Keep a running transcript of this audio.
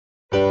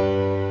So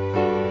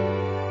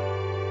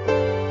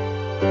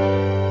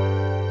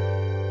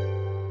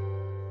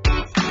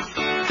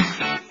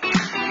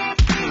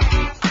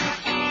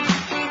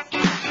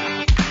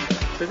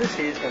this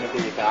here is going to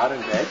be your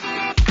garden bed.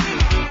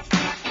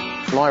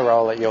 My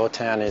role at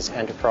Yourtown is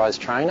enterprise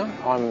trainer.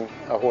 I'm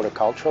a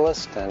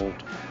horticulturalist and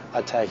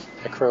I take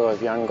a crew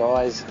of young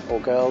guys or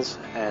girls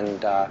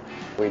and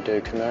we do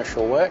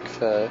commercial work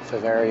for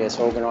various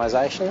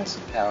organisations,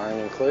 our own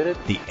included.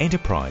 The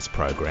Enterprise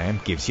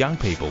program gives young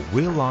people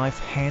real-life,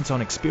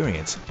 hands-on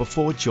experience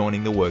before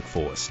joining the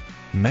workforce.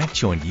 Matt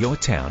joined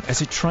Yourtown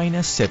as a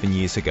trainer 7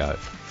 years ago,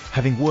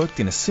 having worked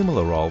in a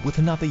similar role with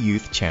another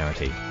youth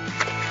charity.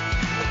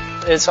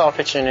 It's an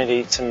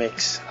opportunity to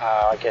mix,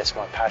 I guess,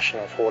 my passion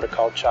of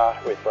horticulture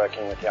with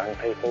working with young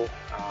people,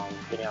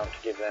 being able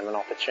to give them an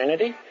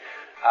opportunity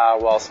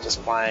whilst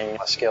displaying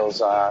my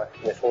skills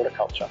with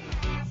horticulture.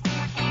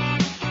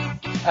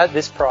 At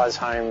this prize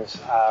homes,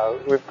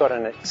 we've got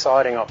an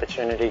exciting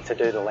opportunity to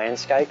do the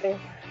landscaping.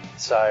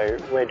 So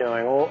we're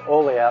doing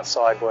all the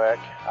outside work,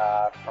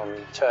 from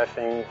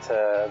turfing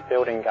to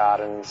building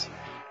gardens,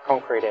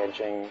 concrete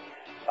edging,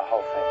 the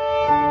whole thing.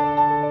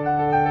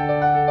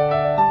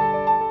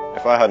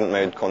 If I hadn't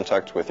made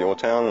contact with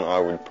Yourtown, I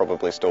would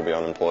probably still be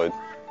unemployed.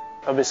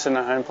 I'd be sitting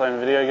at home playing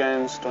video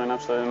games, doing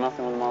absolutely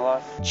nothing with my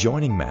life.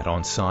 Joining Matt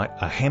on site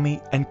are Hemi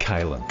and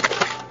Kaylin.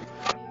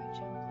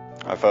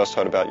 I first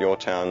heard about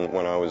Yourtown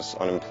when I was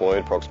unemployed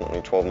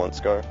approximately 12 months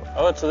ago. I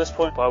got to this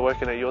point by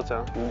working at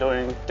Yourtown and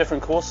doing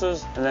different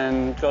courses and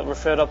then got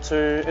referred up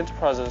to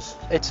enterprises.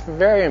 It's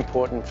very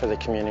important for the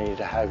community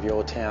to have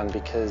Yourtown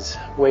because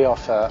we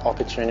offer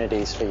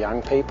opportunities for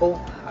young people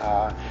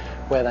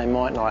where they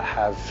might not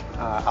have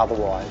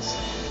otherwise.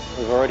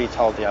 We've already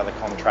told the other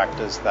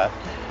contractors that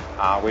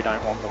we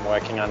don't want them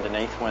working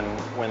underneath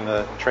when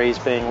the tree's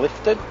being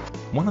lifted.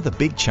 One of the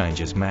big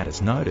changes Matt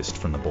has noticed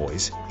from the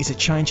boys is a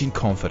change in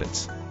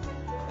confidence.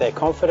 Their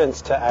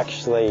confidence to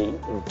actually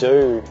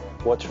do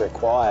what's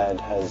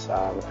required has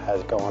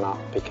gone up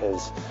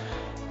because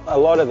a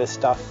lot of this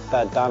stuff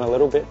they'd done a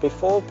little bit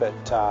before,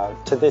 but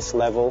to this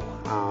level,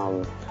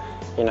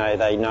 you know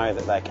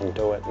that they can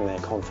do it and their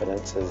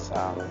confidence is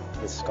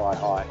sky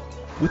high.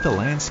 With the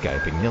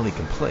landscaping nearly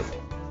complete,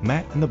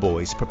 Matt and the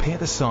boys prepare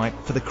the site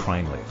for the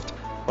crane lift.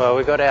 Well,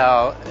 we've got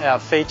our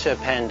feature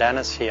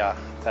pandanus here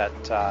that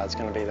is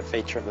going to be the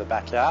feature of the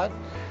backyard,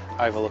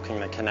 overlooking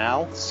the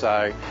canal.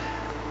 So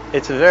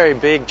it's a very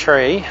big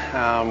tree.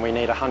 We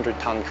need a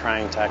 100-ton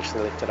crane to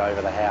actually lift it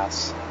over the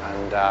house.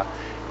 And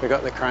we've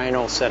got the crane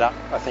all set up.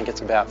 I think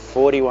it's about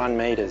 41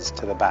 metres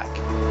to the back.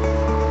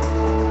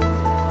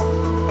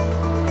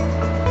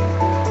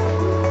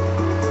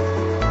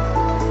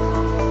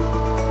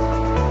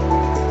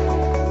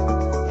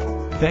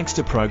 Thanks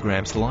to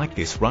programs like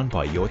this run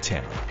by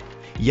Yourtown,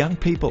 young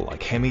people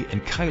like Hemi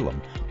and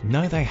Kaylin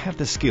know they have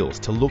the skills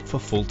to look for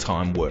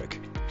full-time work.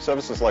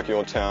 Services like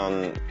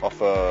Yourtown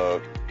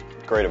offer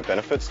greater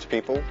benefits to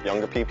people,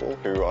 younger people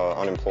who are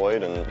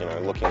unemployed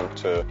and looking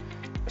to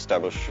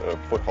establish a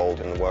foothold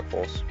in the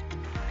workforce.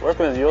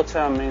 Working with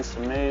Yourtown means to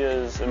me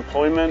is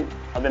employment.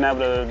 I've been able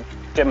to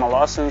get my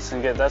license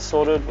and get that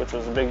sorted, which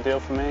was a big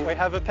deal for me. We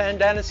have a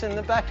pandanus in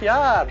the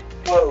backyard.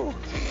 Whoa!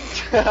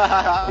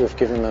 We've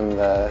given them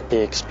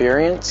the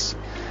experience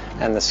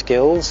and the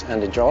skills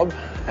and a job,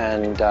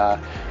 and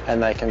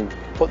they can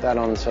put that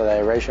onto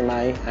their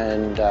resume,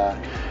 and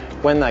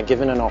when they're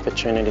given an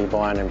opportunity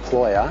by an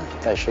employer,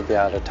 they should be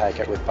able to take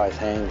it with both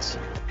hands.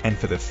 And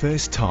for the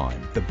first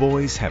time, the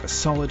boys have a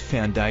solid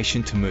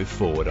foundation to move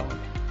forward on.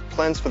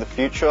 Plans for the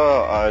future,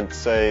 I'd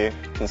say,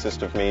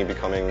 consist of me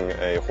becoming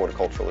a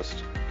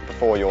horticulturalist.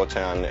 Before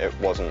Yourtown, it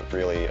wasn't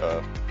really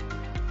a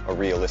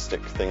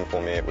realistic thing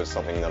for me. It was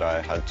something that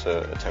I had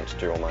to attempt to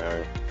do on my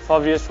own.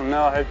 5 years from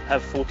now, I hope to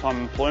have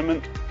full-time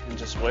employment and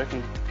just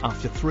working.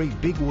 After 3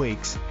 big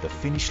weeks, the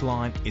finish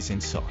line is in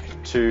sight.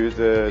 To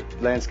the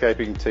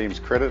landscaping team's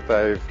credit,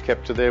 they've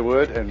kept to their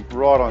word and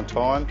right on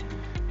time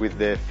with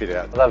their fit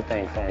out. They've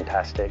been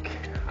fantastic.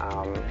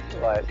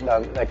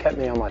 They kept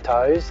me on my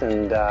toes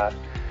and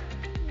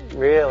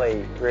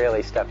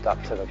really stepped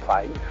up to the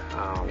plate.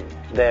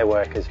 Their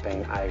work has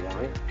been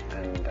A1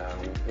 and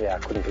I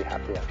couldn't be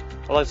happier.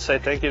 I'd like to say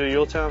thank you to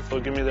Yourtown for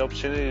giving me the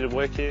opportunity to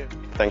work here.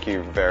 Thank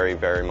you very,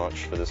 very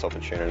much for this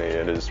opportunity.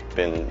 It has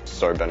been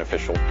so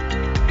beneficial.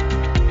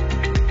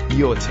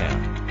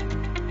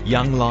 Yourtown.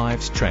 Young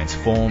lives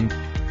transformed,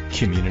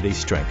 communities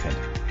strengthened.